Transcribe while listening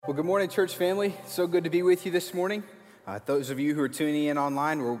Well, good morning, church family. So good to be with you this morning. Those of you who are tuning in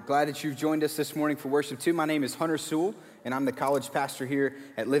online, we're glad that you've joined us this morning for worship too. My name is Hunter Sewell, and I'm the college pastor here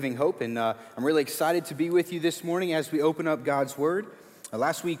at Living Hope. And I'm really excited to be with you this morning as we open up God's Word.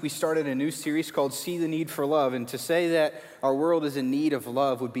 Last week, we started a new series called See the Need for Love. And to say that our world is in need of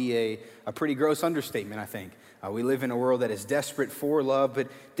love would be a pretty gross understatement, I think. We live in a world that is desperate for love, but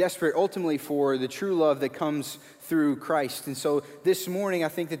desperate ultimately for the true love that comes through Christ. And so this morning, I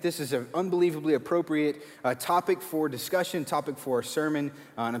think that this is an unbelievably appropriate topic for discussion, topic for our sermon.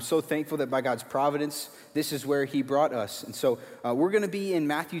 And I'm so thankful that by God's providence, this is where He brought us. And so we're going to be in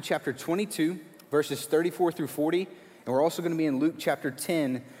Matthew chapter 22, verses 34 through 40. And we're also going to be in Luke chapter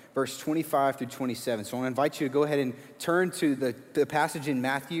 10, verse 25 through 27. So I want to invite you to go ahead and turn to the passage in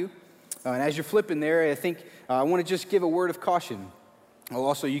Matthew. And as you're flipping there, I think I want to just give a word of caution. Well,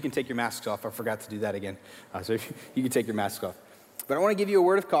 also, you can take your masks off. I forgot to do that again. So you can take your masks off. But I want to give you a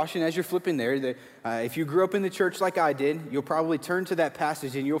word of caution as you're flipping there. That if you grew up in the church like I did, you'll probably turn to that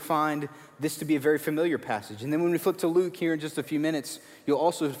passage and you'll find this to be a very familiar passage. And then when we flip to Luke here in just a few minutes, you'll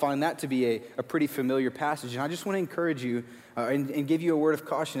also find that to be a pretty familiar passage. And I just want to encourage you and give you a word of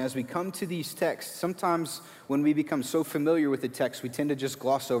caution as we come to these texts. Sometimes when we become so familiar with the text, we tend to just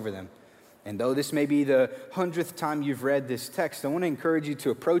gloss over them. And though this may be the 100th time you've read this text, I want to encourage you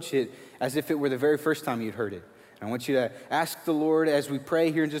to approach it as if it were the very first time you'd heard it. And I want you to ask the Lord as we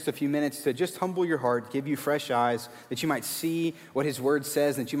pray here in just a few minutes to just humble your heart, give you fresh eyes, that you might see what His Word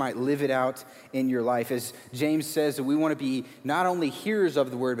says, and that you might live it out in your life. As James says, that we want to be not only hearers of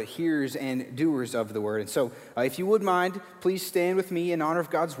the Word, but hearers and doers of the Word. And so if you would mind, please stand with me in honor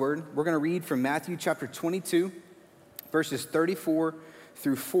of God's Word. We're going to read from Matthew chapter 22, verses 34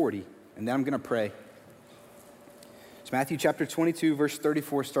 through 40. And then I'm going to pray. So Matthew chapter 22, verse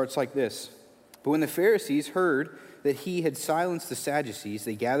 34 starts like this. But when the Pharisees heard that He had silenced the Sadducees,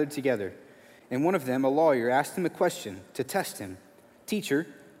 they gathered together. And one of them, a lawyer, asked Him a question to test Him. Teacher,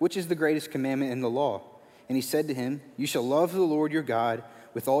 which is the greatest commandment in the law? And He said to him, You shall love the Lord your God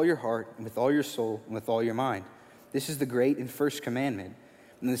with all your heart and with all your soul and with all your mind. This is the great and first commandment.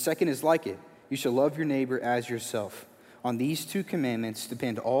 And the second is like it. You shall love your neighbor as yourself. On these two commandments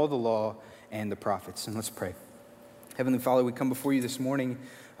depend all the law and the prophets. And let's pray. Heavenly Father, we come before you this morning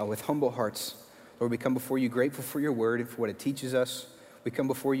with humble hearts. Lord, we come before you grateful for your word and for what it teaches us. We come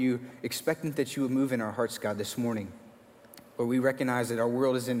before you expectant that you would move in our hearts, God, this morning. Lord, we recognize that our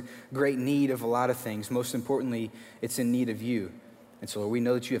world is in great need of a lot of things. Most importantly, it's in need of you. And so, Lord, we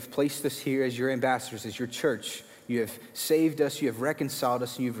know that you have placed us here as your ambassadors, as your church. You have saved us, you have reconciled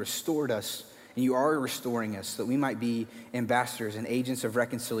us, and you've restored us. And you are restoring us so that we might be ambassadors and agents of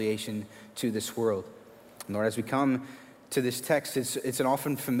reconciliation to this world. And Lord, as we come to this text, it's an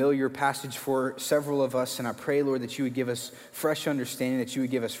often familiar passage for several of us. And I pray, Lord, that you would give us fresh understanding, that you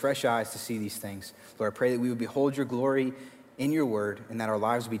would give us fresh eyes to see these things. Lord, I pray that we would behold your glory in your word and that our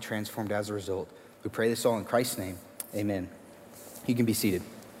lives would be transformed as a result. We pray this all in Christ's name. Amen. You can be seated.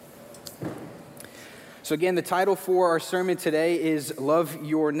 So again, the title for our sermon today is Love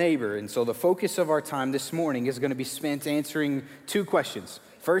Your Neighbor. And so the focus of our time this morning is going to be spent answering two questions.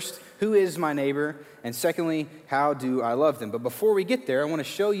 First, who is my neighbor? And secondly, how do I love them? But before we get there, I want to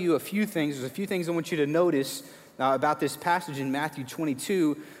show you a few things. There's a few things I want you to notice about this passage in Matthew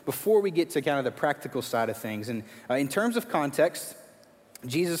 22 before we get to kind of the practical side of things. And in terms of context,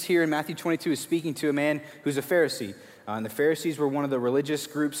 Jesus here in Matthew 22 is speaking to a man who's a Pharisee. And the Pharisees were one of the religious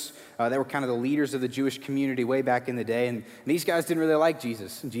groups that were kind of the leaders of the Jewish community way back in the day. And these guys didn't really like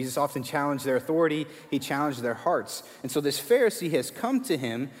Jesus. And Jesus often challenged their authority. He challenged their hearts. And so this Pharisee has come to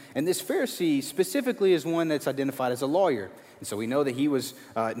him. And this Pharisee specifically is one that's identified as a lawyer. And so we know that he was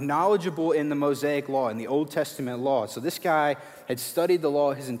knowledgeable in the Mosaic law, in the Old Testament law. So this guy had studied the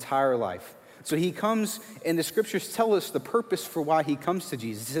law his entire life. So he comes, and the scriptures tell us the purpose for why he comes to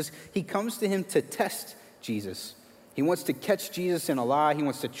Jesus. It says he comes to him to test Jesus. He wants to catch Jesus in a lie. He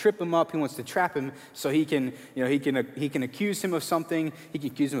wants to trip him up. He wants to trap him so he can accuse him of something. He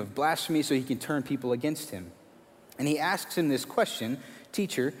can accuse him of blasphemy so he can turn people against him. And he asks him this question,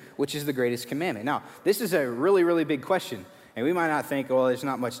 Teacher, which is the greatest commandment? Now, this is a really, really big question. And we might not think, well, there's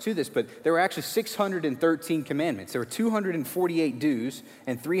not much to this, but there were actually 613 commandments. There were 248 do's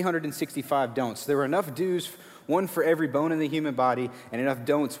and 365 don'ts. There were enough do's, one for every bone in the human body, and enough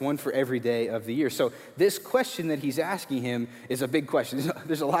don'ts, one for every day of the year. So this question that he's asking him is a big question.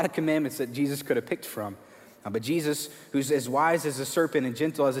 There's a lot of commandments that Jesus could have picked from. But Jesus, who's as wise as a serpent and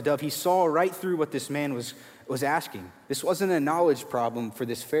gentle as a dove, he saw right through what this man was asking. This wasn't a knowledge problem for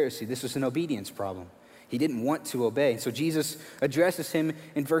this Pharisee. This was an obedience problem. He didn't want to obey. So Jesus addresses him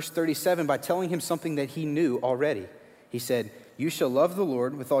in verse 37 by telling him something that he knew already. He said, You shall love the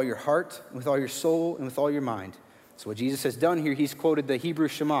Lord with all your heart, with all your soul, and with all your mind. So what Jesus has done here, he's quoted the Hebrew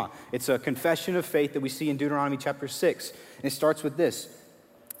Shema. It's a confession of faith that we see in Deuteronomy chapter 6. And it starts with this.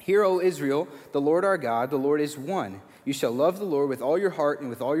 Hear, O Israel, the Lord our God, the Lord is one. You shall love the Lord with all your heart and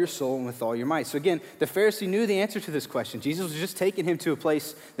with all your soul and with all your might. So again, the Pharisee knew the answer to this question. Jesus was just taking him to a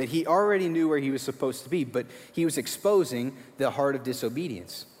place that he already knew where he was supposed to be, but he was exposing the heart of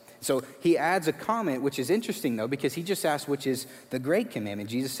disobedience. So he adds a comment, which is interesting, though, because he just asked which is the great commandment.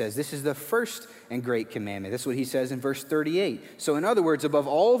 Jesus says, this is the first and great commandment. That's what he says in verse 38. So in other words, above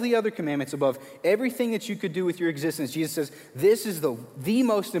all the other commandments, above everything that you could do with your existence, Jesus says, this is the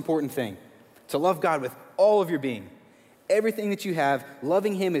most important thing, to love God with all of your being. Everything that you have,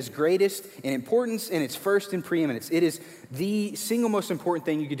 loving him is greatest in importance, and it's first in preeminence. It is the single most important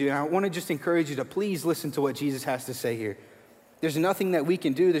thing you could do. And I want to just encourage you to please listen to what Jesus has to say here. There's nothing that we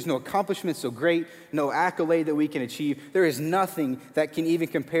can do. There's no accomplishment so great, no accolade that we can achieve. There is nothing that can even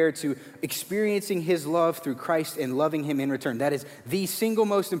compare to experiencing his love through Christ and loving him in return. That is the single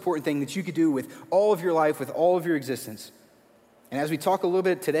most important thing that you could do with all of your life, with all of your existence. And as we talk a little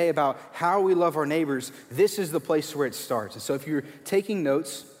bit today about how we love our neighbors, this is the place where it starts. And so if you're taking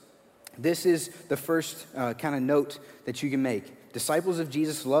notes, this is the first kind of note that you can make. Disciples of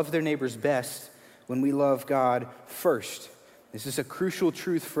Jesus love their neighbors best when we love God first. This is a crucial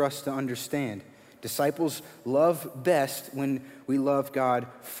truth for us to understand. Disciples love best when we love God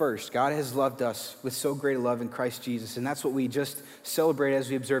first. God has loved us with so great a love in Christ Jesus, and that's what we just celebrate as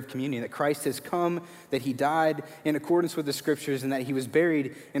we observe communion, that Christ has come, that he died in accordance with the Scriptures, and that he was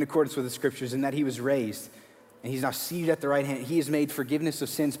buried in accordance with the Scriptures, and that he was raised. And he's now seated at the right hand. He has made forgiveness of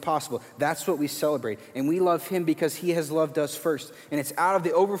sins possible. That's what we celebrate. And we love him because he has loved us first. And it's out of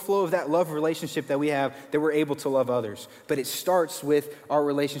the overflow of that love relationship that we have that we're able to love others. But it starts with our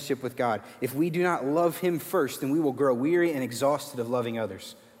relationship with God. If we do not love him first, then we will grow weary and exhausted of loving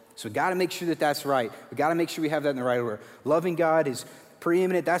others. So we got to make sure that that's right. We got to make sure we have that in the right order. Loving God is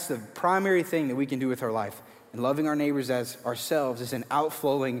preeminent. That's the primary thing that we can do with our life. And loving our neighbors as ourselves is an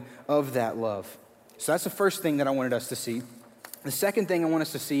outflowing of that love. So that's the first thing that I wanted us to see. The second thing I want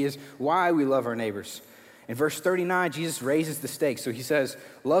us to see is why we love our neighbors. In verse 39, Jesus raises the stakes. So he says,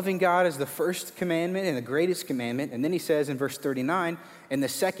 loving God is the first commandment and the greatest commandment. And then he says in verse 39, and the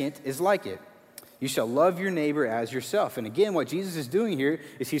second is like it. You shall love your neighbor as yourself. And again, what Jesus is doing here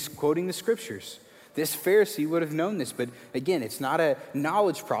is he's quoting the Scriptures. This Pharisee would have known this, but again, it's not a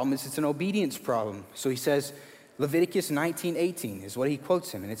knowledge problem, it's an obedience problem. So he says, Leviticus 19:18 is what he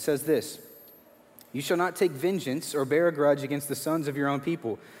quotes him. And it says this, you shall not take vengeance or bear a grudge against the sons of your own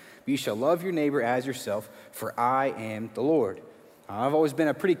people, but you shall love your neighbor as yourself, for I am the Lord. I've always been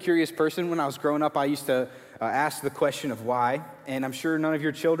a pretty curious person. When I was growing up, I used to ask the question of why, and I'm sure none of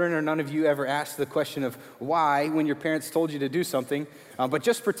your children or none of you ever asked the question of why when your parents told you to do something, but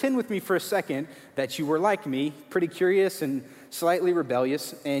just pretend with me for a second that you were like me, pretty curious and slightly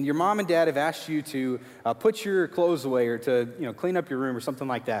rebellious, and your mom and dad have asked you to put your clothes away or to clean up your room or something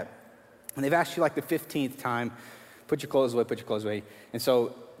like that. And they've asked you like the 15th time, put your clothes away, put your clothes away. And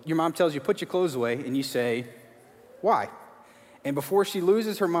so your mom tells you, put your clothes away, and you say, why? And before she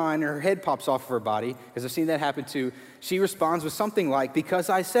loses her mind and her head pops off of her body, because I've seen that happen too, she responds with something like, because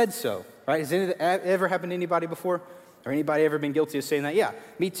I said so, right? Has it ever happened to anybody before? Or anybody ever been guilty of saying that? Yeah,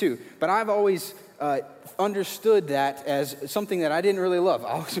 me too. But I've always understood that as something that I didn't really love. I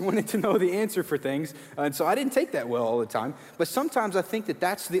always wanted to know the answer for things, and so I didn't take that well all the time. But sometimes I think that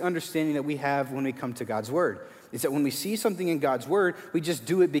that's the understanding that we have when we come to God's Word, is that when we see something in God's Word, we just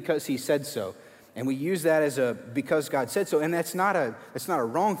do it because he said so. And we use that as because God said so. And that's not a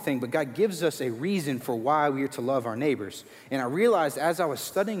wrong thing, but God gives us a reason for why we are to love our neighbors. And I realized as I was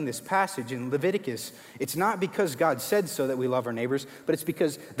studying this passage in Leviticus, it's not because God said so that we love our neighbors, but it's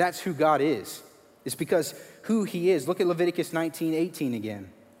because that's who God is. It's because who he is. Look at Leviticus 19:18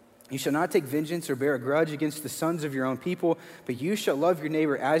 again. You shall not take vengeance or bear a grudge against the sons of your own people, but you shall love your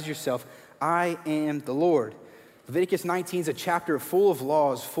neighbor as yourself. I am the Lord. Leviticus 19 is a chapter full of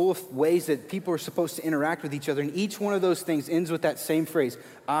laws, full of ways that people are supposed to interact with each other. And each one of those things ends with that same phrase,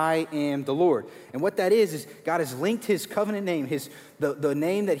 I am the Lord. And what that is God has linked his covenant name, the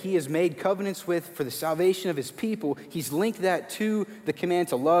name that he has made covenants with for the salvation of his people. He's linked that to the command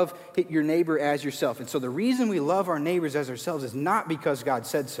to love your neighbor as yourself. And so the reason we love our neighbors as ourselves is not because God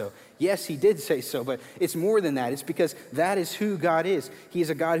said so. Yes, he did say so, but it's more than that. It's because that is who God is. He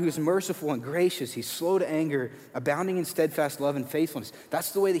is a God who is merciful and gracious. He's slow to anger, abounding in steadfast love and faithfulness.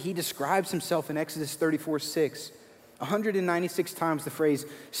 That's the way that he describes himself in Exodus 34:6. 196 times the phrase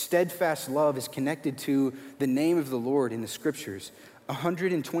steadfast love is connected to the name of the Lord in the Scriptures.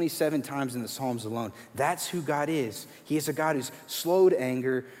 127 times in the Psalms alone. That's who God is. He is a God who's slow to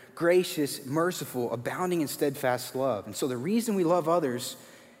anger, gracious, merciful, abounding in steadfast love. And so the reason we love others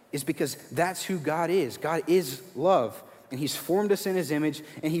is because that's who God is. God is love, and he's formed us in his image,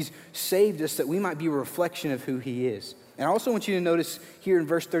 and he's saved us that we might be a reflection of who he is. And I also want you to notice here in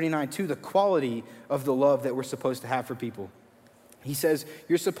verse 39 too, the quality of the love that we're supposed to have for people. He says,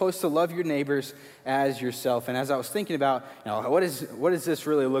 you're supposed to love your neighbors as yourself. And as I was thinking about, what does this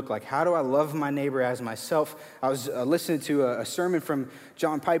really look like? How do I love my neighbor as myself? I was listening to a sermon from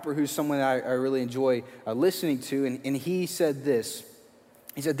John Piper, who's someone that I really enjoy listening to. And he said this.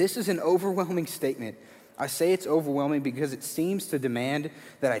 He said, this is an overwhelming statement. I say it's overwhelming because it seems to demand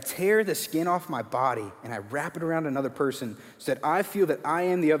that I tear the skin off my body and I wrap it around another person so that I feel that I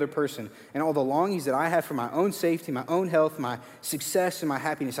am the other person, and all the longings that I have for my own safety, my own health, my success, and my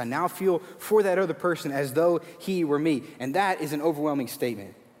happiness, I now feel for that other person as though he were me. And that is an overwhelming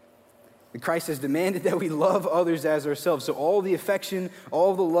statement. Christ has demanded that we love others as ourselves. So all the affection,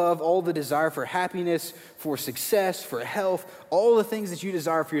 all the love, all the desire for happiness, for success, for health, all the things that you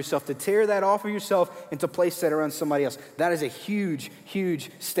desire for yourself, to tear that off of yourself and to place that around somebody else. That is a huge,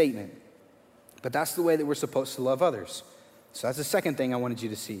 huge statement. But that's the way that we're supposed to love others. So that's the second thing I wanted you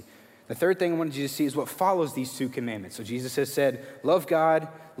to see. The third thing I wanted you to see is what follows these two commandments. So Jesus has said, love God,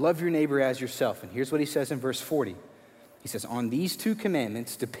 love your neighbor as yourself. And here's what he says in verse 40. He says, on these two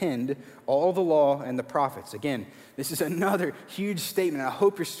commandments depend all the law and the prophets. Again, this is another huge statement. I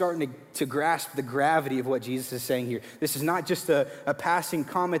hope you're starting to grasp the gravity of what Jesus is saying here. This is not just a passing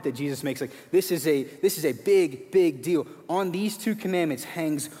comment that Jesus makes. Like, this is a big, big deal. On these two commandments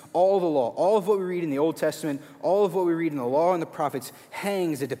hangs all the law. All of what we read in the Old Testament, all of what we read in the law and the prophets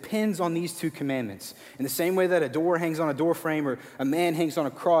hangs. It depends on these two commandments. In the same way that a door hangs on a door frame or a man hangs on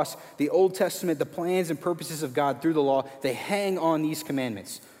a cross, the Old Testament, the plans and purposes of God through the law, they hang on these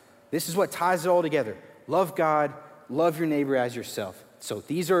commandments. This is what ties it all together. Love God, love your neighbor as yourself. So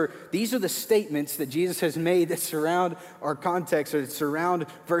these are the statements that Jesus has made that surround our context, or that surround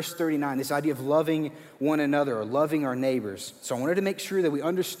verse 39, this idea of loving one another or loving our neighbors. So I wanted to make sure that we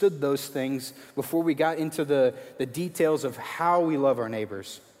understood those things before we got into the details of how we love our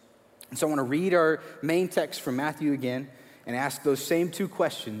neighbors. And so I want to read our main text from Matthew again and ask those same two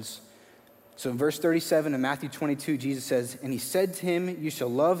questions. So in verse 37 of Matthew 22, Jesus says, and he said to him, you shall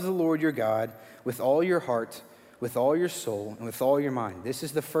love the Lord your God with all your heart, with all your soul, and with all your mind. This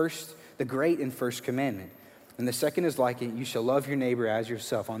is the great and first commandment. And the second is like it, you shall love your neighbor as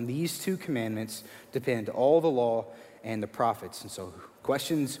yourself. On these two commandments depend all the law and the prophets. And so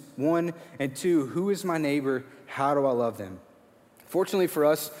questions 1 and 2, who is my neighbor? How do I love them? Fortunately for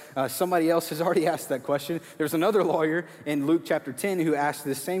us, somebody else has already asked that question. There's another lawyer in Luke chapter 10 who asked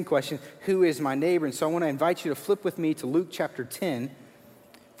this same question, who is my neighbor? And so I want to invite you to flip with me to Luke chapter 10,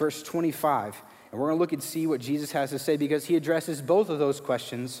 verse 25. And we're going to look and see what Jesus has to say, because he addresses both of those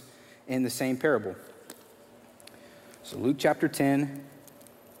questions in the same parable. So Luke chapter 10,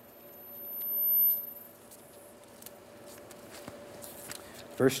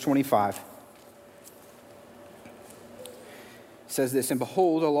 verse 25. Says this, and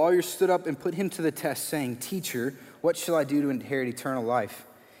behold, a lawyer stood up and put him to the test, saying, Teacher, what shall I do to inherit eternal life?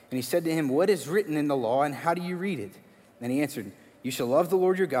 And he said to him, what is written in the law, and how do you read it? And he answered, you shall love the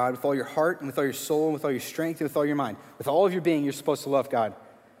Lord your God with all your heart and with all your soul and with all your strength and with all your mind. With all of your being, you're supposed to love God.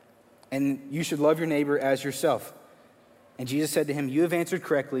 And you should love your neighbor as yourself. And Jesus said to him, you have answered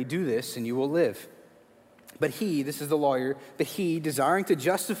correctly, do this and you will live. But he, this is the lawyer, but he, desiring to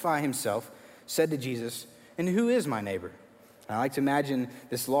justify himself, said to Jesus, and who is my neighbor? I like to imagine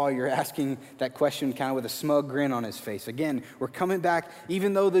this lawyer asking that question kind of with a smug grin on his face. Again, we're coming back,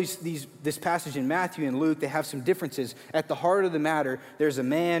 even though this passage in Matthew and Luke, they have some differences. At the heart of the matter, there's a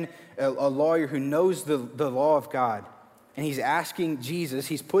man, a lawyer who knows the law of God. And he's asking Jesus,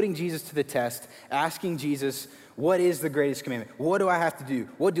 he's putting Jesus to the test, asking Jesus, what is the greatest commandment? What do I have to do?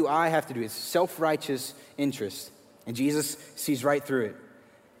 What do I have to do? It's self-righteous interest. And Jesus sees right through it.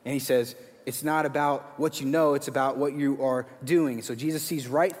 And he says, it's not about what you know, it's about what you are doing. So Jesus sees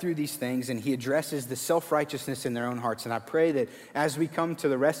right through these things, and he addresses the self-righteousness in their own hearts. And I pray that as we come to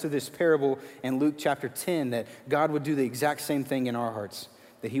the rest of this parable in Luke chapter 10, that God would do the exact same thing in our hearts.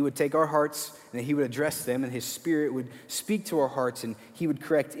 That he would take our hearts and that he would address them, and his Spirit would speak to our hearts, and he would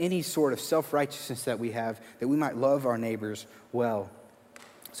correct any sort of self-righteousness that we have, that we might love our neighbors well.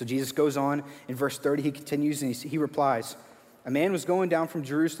 So Jesus goes on in verse 30, he continues, and he replies, a man was going down from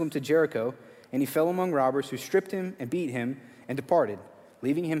Jerusalem to Jericho, and he fell among robbers who stripped him and beat him and departed,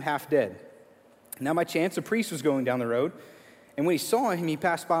 leaving him half dead. Now by chance a priest was going down the road, and when he saw him, he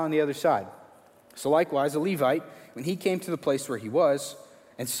passed by on the other side. So likewise a Levite, when he came to the place where he was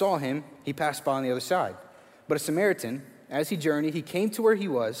and saw him, he passed by on the other side. But a Samaritan, as he journeyed, he came to where he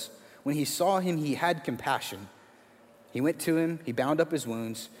was. When he saw him, he had compassion. He went to him, he bound up his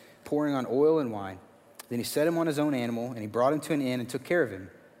wounds, pouring on oil and wine. Then he set him on his own animal, and he brought him to an inn and took care of him.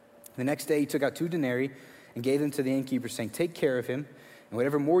 The next day he took out 2 denarii and gave them to the innkeeper, saying, "Take care of him, and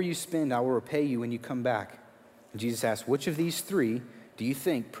whatever more you spend, I will repay you when you come back." And Jesus asked, "Which of these 3 do you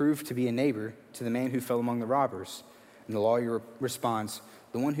think proved to be a neighbor to the man who fell among the robbers?" And the lawyer responds,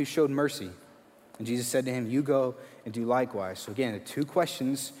 "The one who showed mercy." And Jesus said to him, "You go and do likewise." So again, the 2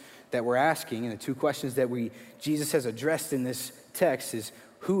 questions that we're asking and the 2 questions that Jesus has addressed in this text is,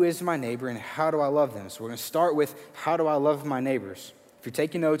 who is my neighbor and how do I love them? So we're going to start with, how do I love my neighbors? If you're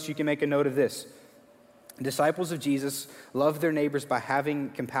taking notes, you can make a note of this. Disciples of Jesus love their neighbors by having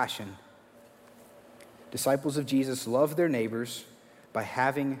compassion. Disciples of Jesus love their neighbors by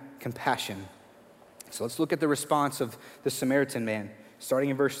having compassion. So let's look at the response of the Samaritan man, starting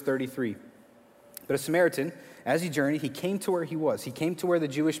in verse 33. But a Samaritan, as he journeyed, he came to where he was. He came to where the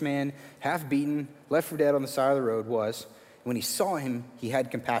Jewish man, half beaten, left for dead on the side of the road, was. When he saw him, he had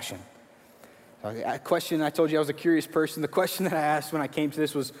compassion. A question, I told you I was a curious person. The question that I asked when I came to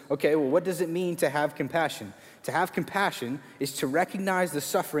this was, okay, well, what does it mean to have compassion? To have compassion is to recognize the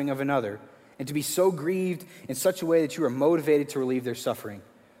suffering of another and to be so grieved in such a way that you are motivated to relieve their suffering.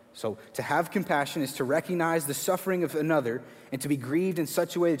 So to have compassion is to recognize the suffering of another and to be grieved in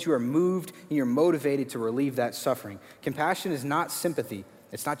such a way that you are moved and you're motivated to relieve that suffering. Compassion is not sympathy.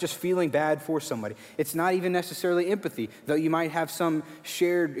 It's not just feeling bad for somebody. It's not even necessarily empathy, though you might have some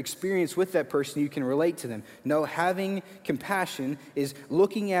shared experience with that person, you can relate to them. No, having compassion is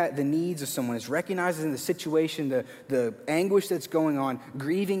looking at the needs of someone, is recognizing the situation, the anguish that's going on,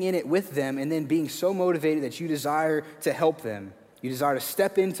 grieving in it with them, and then being so motivated that you desire to help them. You desire to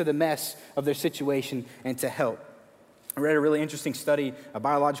step into the mess of their situation and to help. I read a really interesting study, a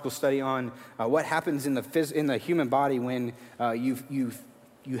biological study on what happens in the human body when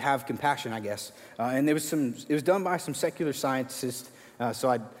you have compassion, I guess. And it was done by some secular scientists.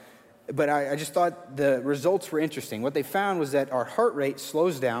 But I just thought the results were interesting. What they found was that our heart rate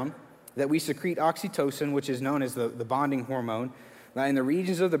slows down, that we secrete oxytocin, which is known as the bonding hormone, in the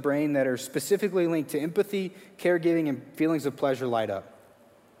regions of the brain that are specifically linked to empathy, caregiving, and feelings of pleasure light up.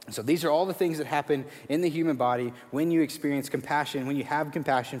 So these are all the things that happen in the human body when you experience compassion, when you have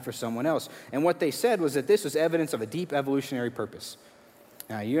compassion for someone else. And what they said was that this was evidence of a deep evolutionary purpose.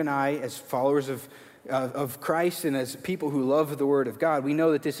 Now, you and I, as followers of Christ and as people who love the Word of God, we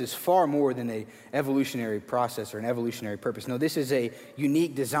know that this is far more than an evolutionary process or an evolutionary purpose. No, this is a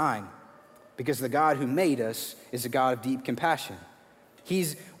unique design because the God who made us is a God of deep compassion.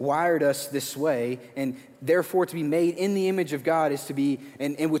 He's wired us this way, and therefore to be made in the image of God is to be,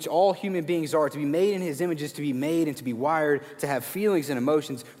 in which all human beings are, to be made in His image is to be made and to be wired to have feelings and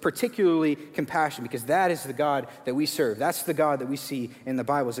emotions, particularly compassion, because that is the God that we serve. That's the God that we see in the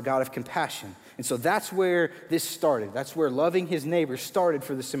Bible, is a God of compassion. And so that's where this started. That's where loving his neighbor started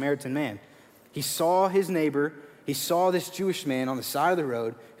for the Samaritan man. He saw his neighbor, he saw this Jewish man on the side of the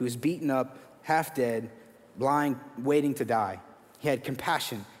road who was beaten up, half dead, blind, waiting to die. He had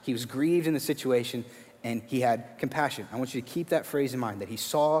compassion. He was grieved in the situation, and he had compassion. I want you to keep that phrase in mind, that he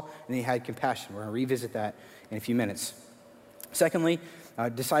saw and he had compassion. We're going to revisit that in a few minutes. Secondly,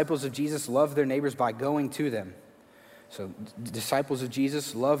 disciples of Jesus love their neighbors by going to them. So disciples of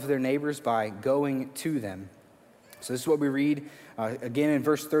Jesus love their neighbors by going to them. So this is what we read again in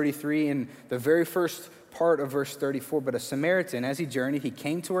verse 33, in the very first part of verse 34. But a Samaritan, as he journeyed, he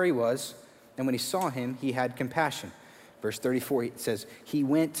came to where he was, and when he saw him, he had compassion. Verse 34, it says, he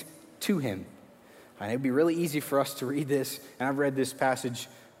went to him. And it'd be really easy for us to read this, and I've read this passage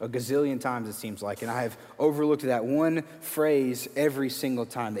a gazillion times, it seems like, and I have overlooked that one phrase every single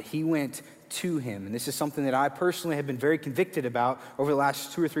time, that he went to him. And this is something that I personally have been very convicted about over the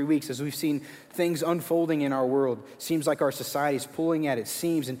last 2 or 3 weeks as we've seen things unfolding in our world. Seems like our society is pulling at its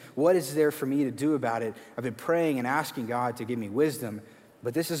seams, and what is there for me to do about it? I've been praying and asking God to give me wisdom,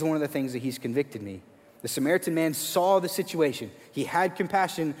 but this is one of the things that he's convicted me. The Samaritan man saw the situation. He had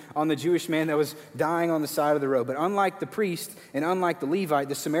compassion on the Jewish man that was dying on the side of the road. But unlike the priest and unlike the Levite,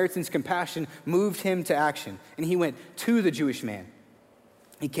 the Samaritan's compassion moved him to action. And he went to the Jewish man.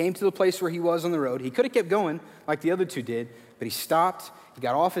 He came to the place where he was on the road. He could have kept going like the other two did, but he stopped, he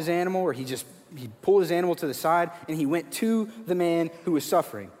got off his animal, or he pulled his animal to the side, and he went to the man who was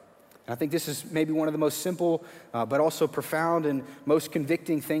suffering. I think this is maybe one of the most simple, but also profound and most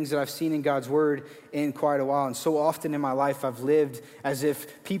convicting things that I've seen in God's Word in quite a while. And so often in my life, I've lived as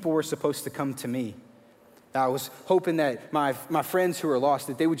if people were supposed to come to me. I was hoping that my friends who are lost,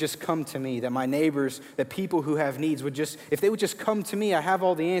 that they would just come to me, that my neighbors, that people who have needs would just, if they would just come to me, I have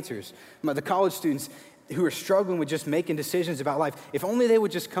all the answers. The college students who are struggling with just making decisions about life, if only they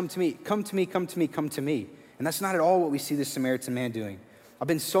would just come to me, come to me, come to me, come to me. And that's not at all what we see this Samaritan man doing. I've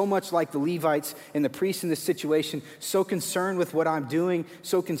been so much like the Levites and the priests in this situation, so concerned with what I'm doing,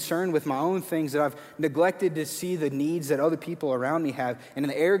 so concerned with my own things that I've neglected to see the needs that other people around me have. And in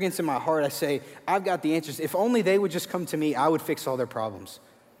the arrogance in my heart, I say, I've got the answers. If only they would just come to me, I would fix all their problems.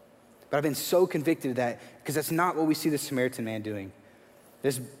 But I've been so convicted of that because that's not what we see the Samaritan man doing.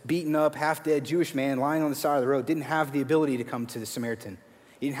 This beaten up, half-dead Jewish man lying on the side of the road didn't have the ability to come to the Samaritan.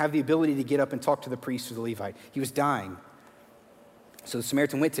 He didn't have the ability to get up and talk to the priest or the Levite. He was dying. So the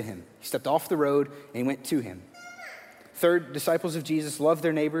Samaritan went to him. He stepped off the road and he went to him. Third, disciples of Jesus love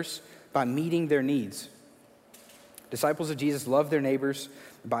their neighbors by meeting their needs. Disciples of Jesus love their neighbors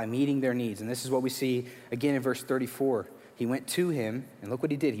by meeting their needs. And this is what we see again in verse 34. He went to him, and look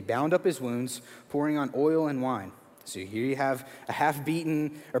what he did. He bound up his wounds, pouring on oil and wine. So here you have a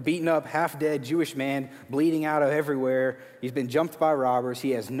half-beaten or beaten up, half-dead Jewish man bleeding out of everywhere. He's been jumped by robbers. He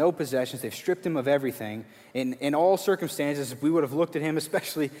has no possessions. They've stripped him of everything. In all circumstances, we would have looked at him,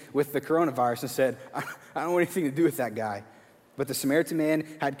 especially with the coronavirus, and said, I don't want anything to do with that guy. But the Samaritan man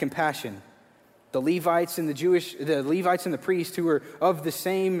had compassion. The Levites and the priests who were of the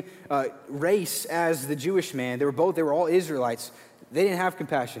same race as the Jewish man, they were all Israelites. They didn't have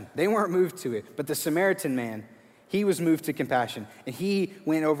compassion. They weren't moved to it. But the Samaritan man, he was moved to compassion, and he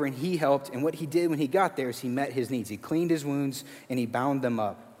went over and he helped, and what he did when he got there is he met his needs. He cleaned his wounds, and he bound them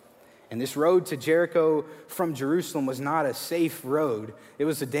up. And this road to Jericho from Jerusalem was not a safe road. It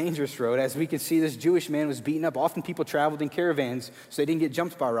was a dangerous road. As we can see, this Jewish man was beaten up. Often people traveled in caravans so they didn't get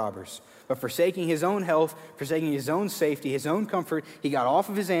jumped by robbers. But forsaking his own health, forsaking his own safety, his own comfort, he got off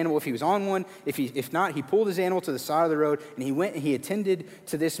of his animal if he was on one. If not, he pulled his animal to the side of the road, and he went and he attended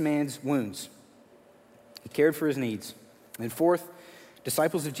to this man's wounds. He cared for his needs. And fourth,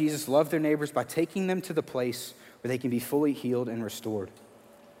 disciples of Jesus love their neighbors by taking them to the place where they can be fully healed and restored.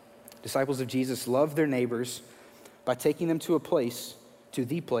 Disciples of Jesus love their neighbors by taking them to the place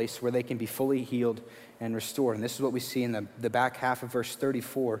where they can be fully healed and restored. And this is what we see in the back half of verse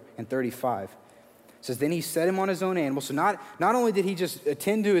 34 and 35. It says, then he set him on his own animal. So not only did he just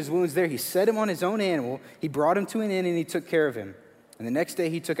attend to his wounds there, he set him on his own animal. He brought him to an inn and he took care of him. And the next day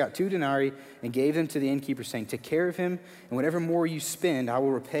he took out 2 denarii and gave them to the innkeeper, saying, take care of him, and whatever more you spend, I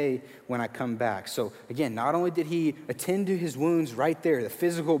will repay when I come back. So again, not only did he attend to his wounds right there, the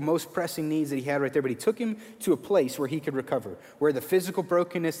physical, most pressing needs that he had right there, but he took him to a place where he could recover, where the physical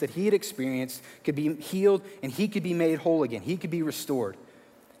brokenness that he had experienced could be healed and he could be made whole again. He could be restored.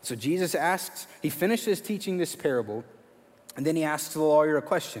 So Jesus he finishes teaching this parable, and then he asks the lawyer a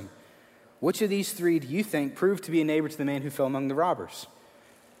question. Which of these 3 do you think proved to be a neighbor to the man who fell among the robbers?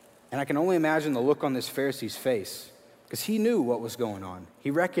 And I can only imagine the look on this Pharisee's face, because he knew what was going on. He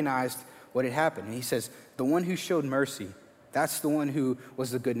recognized what had happened. And he says, the one who showed mercy, that's the one who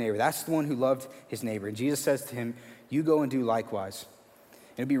was the good neighbor. That's the one who loved his neighbor. And Jesus says to him, you go and do likewise.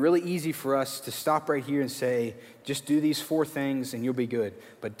 And it'd be really easy for us to stop right here and say, just do these 4 things and you'll be good.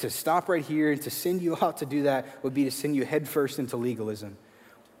 But to stop right here and to send you out to do that would be to send you headfirst into legalism.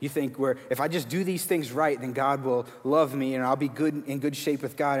 You think if I just do these things right, then God will love me and I'll be in good shape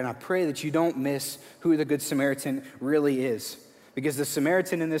with God. And I pray that you don't miss who the Good Samaritan really is. Because the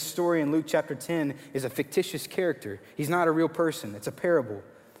Samaritan in this story in Luke chapter 10 is a fictitious character. He's not a real person. It's a parable.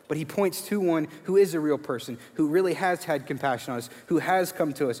 But he points to one who is a real person, who really has had compassion on us, who has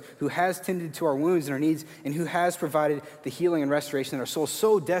come to us, who has tended to our wounds and our needs, and who has provided the healing and restoration that our souls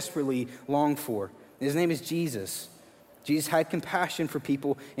so desperately long for. And his name is Jesus. Jesus had compassion for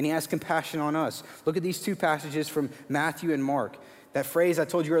people, and he has compassion on us. Look at these 2 passages from Matthew and Mark. That phrase I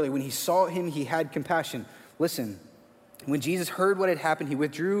told you earlier, when he saw him, he had compassion. Listen, when Jesus heard what had happened, he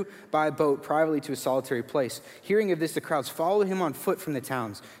withdrew by a boat privately to a solitary place. Hearing of this, the crowds followed him on foot from the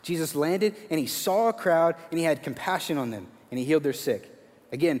towns. Jesus landed, and he saw a crowd, and he had compassion on them, and he healed their sick.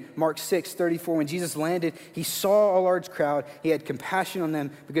 Again, Mark 6:34, when Jesus landed, he saw a large crowd. He had compassion on them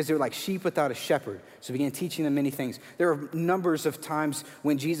because they were like sheep without a shepherd. So he began teaching them many things. There are numbers of times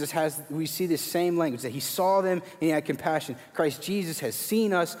when we see this same language, that he saw them and he had compassion. Christ Jesus has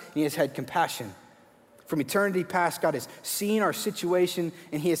seen us and he has had compassion. From eternity past, God has seen our situation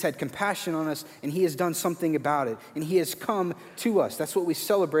and he has had compassion on us and he has done something about it. And he has come to us. That's what we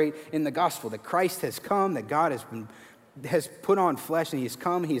celebrate in the gospel, that Christ has come, that God has put on flesh, and he has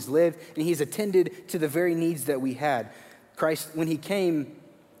come, he has lived, and he's attended to the very needs that we had. Christ, when he came,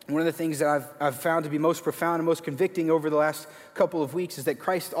 One of the things that I've found to be most profound and most convicting over the last couple of weeks is that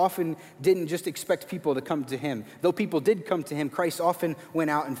Christ often didn't just expect people to come to him. Though people did come to him, Christ often went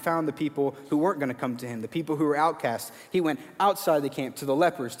out and found the people who weren't going to come to him, the people who were outcasts. He went outside the camp to the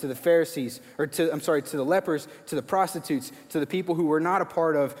lepers, to the Pharisees, to the lepers, to the prostitutes, to the people who were not a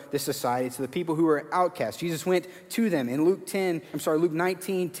part of this society, to the people who were outcasts. Jesus went to them. In Luke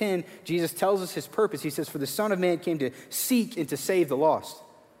 19:10, Jesus tells us his purpose. He says, "For the Son of Man came to seek and to save the lost."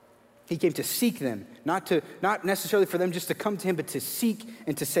 He came to seek them, not necessarily for them just to come to him, but to seek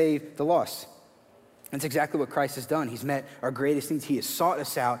and to save the lost. That's exactly what Christ has done. He's met our greatest needs. He has sought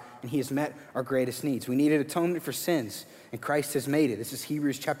us out, and he has met our greatest needs. We needed atonement for sins, and Christ has made it. This is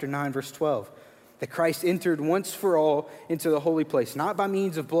Hebrews chapter 9, verse 12. That Christ entered once for all into the holy place, not by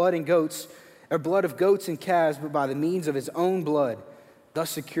means of blood of goats and calves, but by the means of his own blood, thus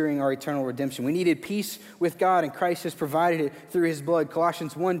securing our eternal redemption. We needed peace with God, and Christ has provided it through his blood,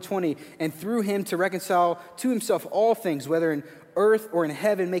 Colossians 1:20, and through him to reconcile to himself all things, whether in earth or in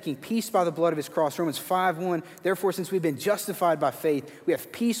heaven, making peace by the blood of his cross. Romans 5:1, therefore, since we've been justified by faith, we have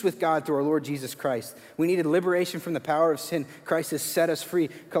peace with God through our Lord Jesus Christ. We needed liberation from the power of sin. Christ has set us free.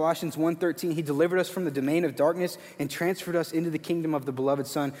 Colossians 1:13, he delivered us from the domain of darkness and transferred us into the kingdom of the beloved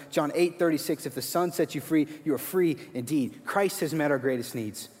Son. John 8:36, if the Son sets you free, you are free indeed. Christ has met our greatest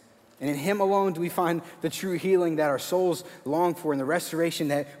needs. And in him alone do we find the true healing that our souls long for and the restoration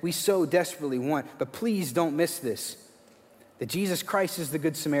that we so desperately want. But please don't miss this, that Jesus Christ is the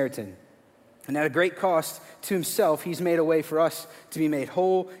Good Samaritan. And at a great cost to himself, he's made a way for us to be made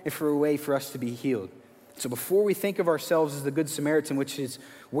whole and for a way for us to be healed. So before we think of ourselves as the Good Samaritan, which is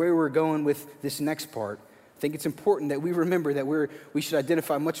where we're going with this next part, I think it's important that we remember that we should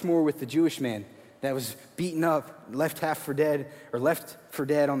identify much more with the Jewish man that was beaten up, left for dead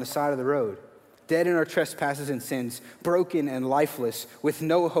on the side of the road. Dead in our trespasses and sins, broken and lifeless, with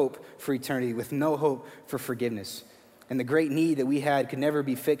no hope for eternity, with no hope for forgiveness. And the great need that we had could never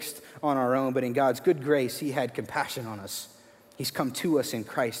be fixed on our own, but in God's good grace, he had compassion on us. He's come to us in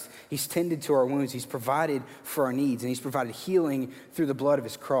Christ. He's tended to our wounds. He's provided for our needs, and he's provided healing through the blood of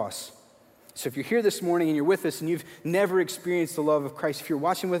his cross. So if you're here this morning and you're with us and you've never experienced the love of Christ, if you're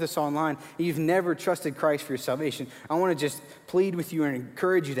watching with us online and you've never trusted Christ for your salvation, I want to just plead with you and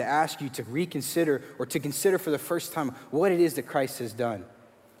encourage you to ask you to reconsider or to consider for the first time what it is that Christ has done.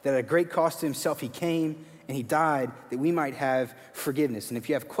 That at a great cost to himself, he came and he died that we might have forgiveness. And if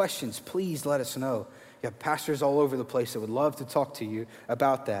you have questions, please let us know. You have pastors all over the place that would love to talk to you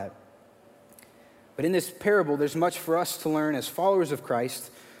about that. But in this parable, there's much for us to learn as followers of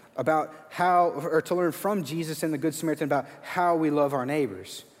Christ about to learn from Jesus and the Good Samaritan about how we love our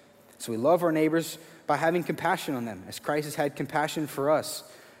neighbors. So we love our neighbors by having compassion on them, as Christ has had compassion for us.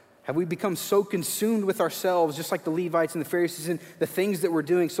 Have we become so consumed with ourselves, just like the Levites and the Pharisees and the things that we're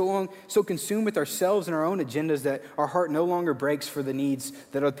doing, so consumed with ourselves and our own agendas that our heart no longer breaks for the needs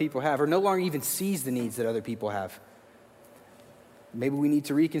that other people have, or no longer even sees the needs that other people have? Maybe we need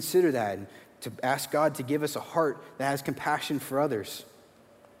to reconsider that and to ask God to give us a heart that has compassion for others.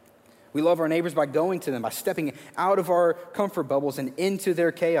 We love our neighbors by going to them, by stepping out of our comfort bubbles and into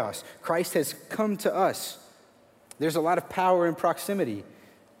their chaos. Christ has come to us. There's a lot of power in proximity.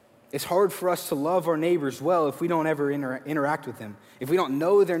 It's hard for us to love our neighbors well if we don't ever interact with them. If we don't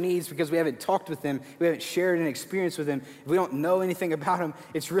know their needs because we haven't talked with them, we haven't shared an experience with them, if we don't know anything about them,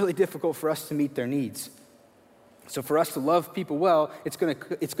 it's really difficult for us to meet their needs. So for us to love people well, it's going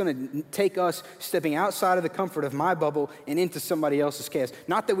to take us stepping outside of the comfort of my bubble and into somebody else's chaos.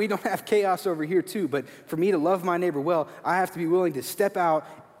 Not that we don't have chaos over here too, but for me to love my neighbor well, I have to be willing to step out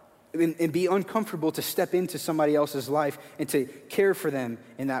and be uncomfortable to step into somebody else's life and to care for them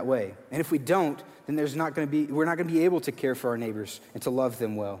in that way. And if we don't, then we're not going to be able to care for our neighbors and to love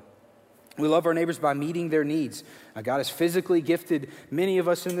them well. We love our neighbors by meeting their needs. God has physically gifted many of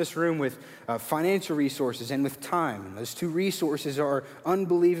us in this room with financial resources and with time. And those two resources are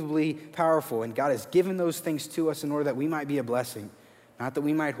unbelievably powerful, and God has given those things to us in order that we might be a blessing. Not that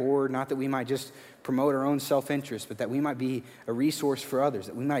we might hoard, not that we might just promote our own self-interest, but that we might be a resource for others,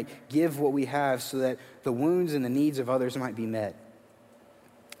 that we might give what we have so that the wounds and the needs of others might be met.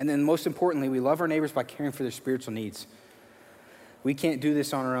 And then most importantly, we love our neighbors by caring for their spiritual needs. We can't do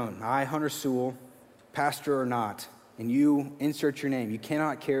this on our own. I, Hunter Sewell, pastor or not, and you insert your name, you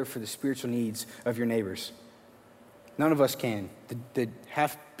cannot care for the spiritual needs of your neighbors. None of us can. The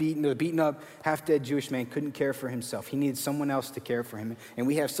beaten up, half-dead Jewish man couldn't care for himself. He needed someone else to care for him. And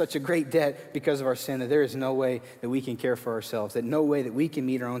we have such a great debt because of our sin that there is no way that we can care for ourselves, that no way that we can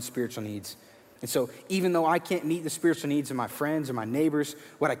meet our own spiritual needs. And so even though I can't meet the spiritual needs of my friends or my neighbors,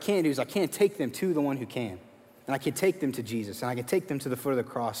 what I can do is I can take them to the one who can. And I can take them to Jesus, and I can take them to the foot of the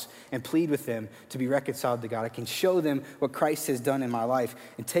cross and plead with them to be reconciled to God. I can show them what Christ has done in my life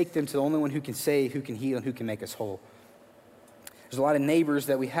and take them to the only one who can save, who can heal, and who can make us whole. There's a lot of neighbors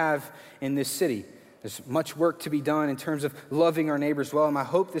that we have in this city. There's much work to be done in terms of loving our neighbors well. And my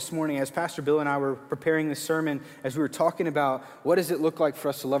hope this morning, as Pastor Bill and I were preparing this sermon, as we were talking about what does it look like for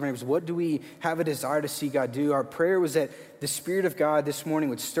us to love our neighbors, what do we have a desire to see God do, our prayer was that the Spirit of God this morning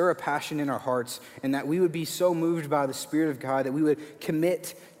would stir a passion in our hearts, and that we would be so moved by the Spirit of God that we would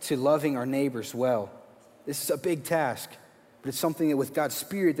commit to loving our neighbors well. This is a big task, but it's something that with God's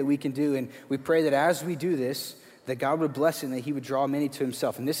Spirit that we can do. And we pray that as we do this, that God would bless it and that he would draw many to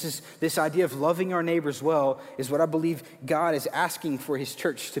himself. And this idea of loving our neighbors well is what I believe God is asking for his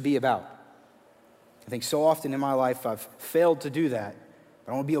church to be about. I think so often in my life I've failed to do that.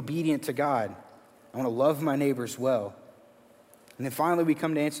 I want to be obedient to God. I want to love my neighbors well. And then finally we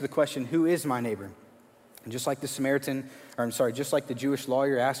come to answer the question, who is my neighbor? And just like just like the Jewish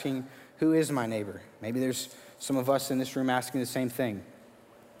lawyer asking, who is my neighbor? Maybe there's some of us in this room asking the same thing.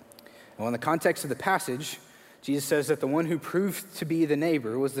 Well, in the context of the passage, Jesus says that the one who proved to be the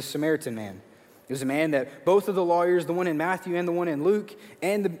neighbor was the Samaritan man. It was a man that both of the lawyers, the one in Matthew and the one in Luke,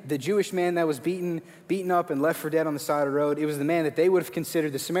 and the Jewish man that was beaten up and left for dead on the side of the road, it was the man that they would have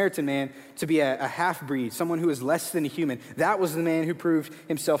considered the Samaritan man to be a half-breed, someone who is less than a human. That was the man who proved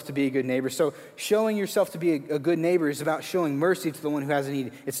himself to be a good neighbor. So showing yourself to be a good neighbor is about showing mercy to the one who has a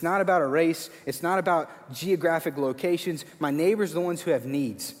need. It's not about a race. It's not about geographic locations. My neighbors are the ones who have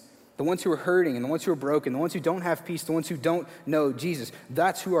needs. The ones who are hurting and the ones who are broken, the ones who don't have peace, the ones who don't know Jesus.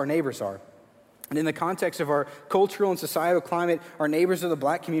 That's who our neighbors are. And in the context of our cultural and societal climate, our neighbors are the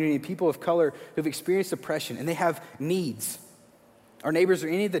black community and people of color who've experienced oppression, and they have needs. Our neighbors are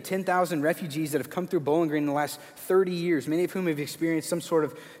any of the 10,000 refugees that have come through Bowling Green in the last 30 years, many of whom have experienced some sort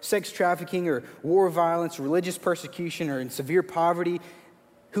of sex trafficking or war violence, religious persecution, or in severe poverty,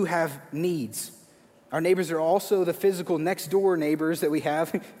 who have needs. Our neighbors are also the physical next door neighbors that we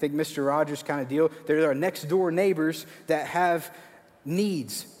have. I think Mr. Rogers kind of deal. They're our next door neighbors that have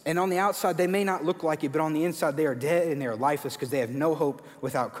needs. And on the outside, they may not look like it, but on the inside, they are dead and they are lifeless because they have no hope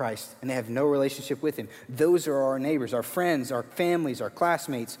without Christ and they have no relationship with him. Those are our neighbors, our friends, our families, our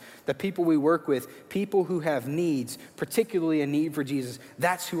classmates, the people we work with, people who have needs, particularly a need for Jesus.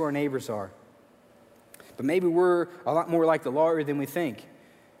 That's who our neighbors are. But maybe we're a lot more like the lawyer than we think.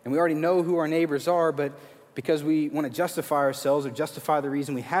 And we already know who our neighbors are, but because we want to justify ourselves or justify the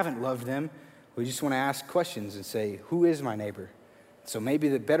reason we haven't loved them, we just want to ask questions and say, who is my neighbor? So maybe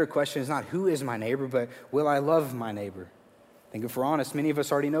the better question is not who is my neighbor, but will I love my neighbor? I think if we're honest, many of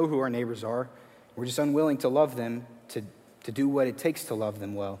us already know who our neighbors are. We're just unwilling to love them, to do what it takes to love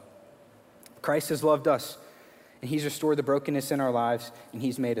them well. Christ has loved us, and he's restored the brokenness in our lives, and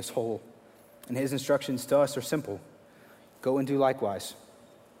he's made us whole. And his instructions to us are simple. Go and do likewise.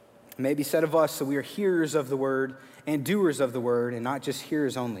 It may be said of us that we are hearers of the word and doers of the word and not just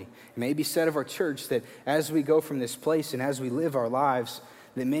hearers only. It may be said of our church that as we go from this place and as we live our lives,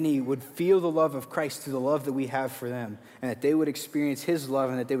 that many would feel the love of Christ through the love that we have for them, and that they would experience his love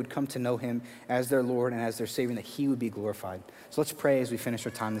and that they would come to know him as their Lord and as their Savior, and that he would be glorified. So let's pray as we finish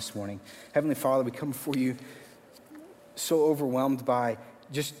our time this morning. Heavenly Father, we come before you so overwhelmed by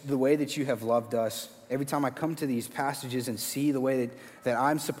just the way that you have loved us. Every time I come to these passages and see the way that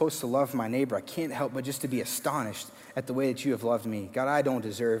I'm supposed to love my neighbor, I can't help but just to be astonished at the way that you have loved me. God, I don't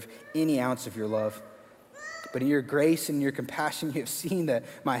deserve any ounce of your love. But in your grace and your compassion, you have seen that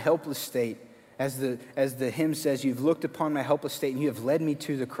my helpless state. As the hymn says, you've looked upon my helpless state and you have led me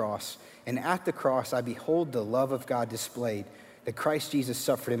to the cross. And at the cross, I behold the love of God displayed, that Christ Jesus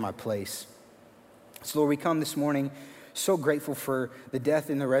suffered in my place. So Lord, we come this morning so grateful for the death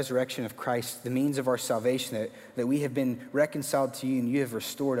and the resurrection of Christ, the means of our salvation, that we have been reconciled to you and you have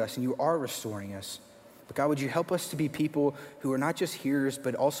restored us and you are restoring us. But God, would you help us to be people who are not just hearers,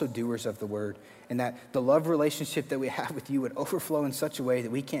 but also doers of the word, and that the love relationship that we have with you would overflow in such a way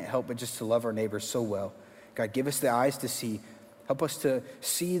that we can't help but just to love our neighbors so well. God, give us the eyes to see. Help us to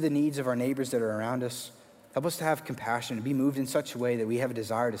see the needs of our neighbors that are around us. Help us to have compassion, to be moved in such a way that we have a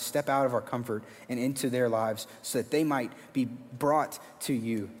desire to step out of our comfort and into their lives so that they might be brought to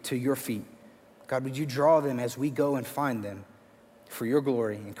you, to your feet. God, would you draw them as we go and find them for your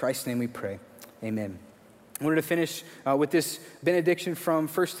glory? In Christ's name we pray. Amen. I wanted to finish with this benediction from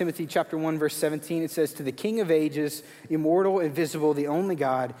 1 Timothy chapter 1, verse 17. It says, to the King of ages, immortal, invisible, the only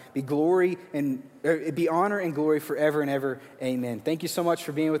God, be honor and glory forever and ever. Amen. Thank you so much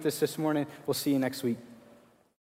for being with us this morning. We'll see you next week.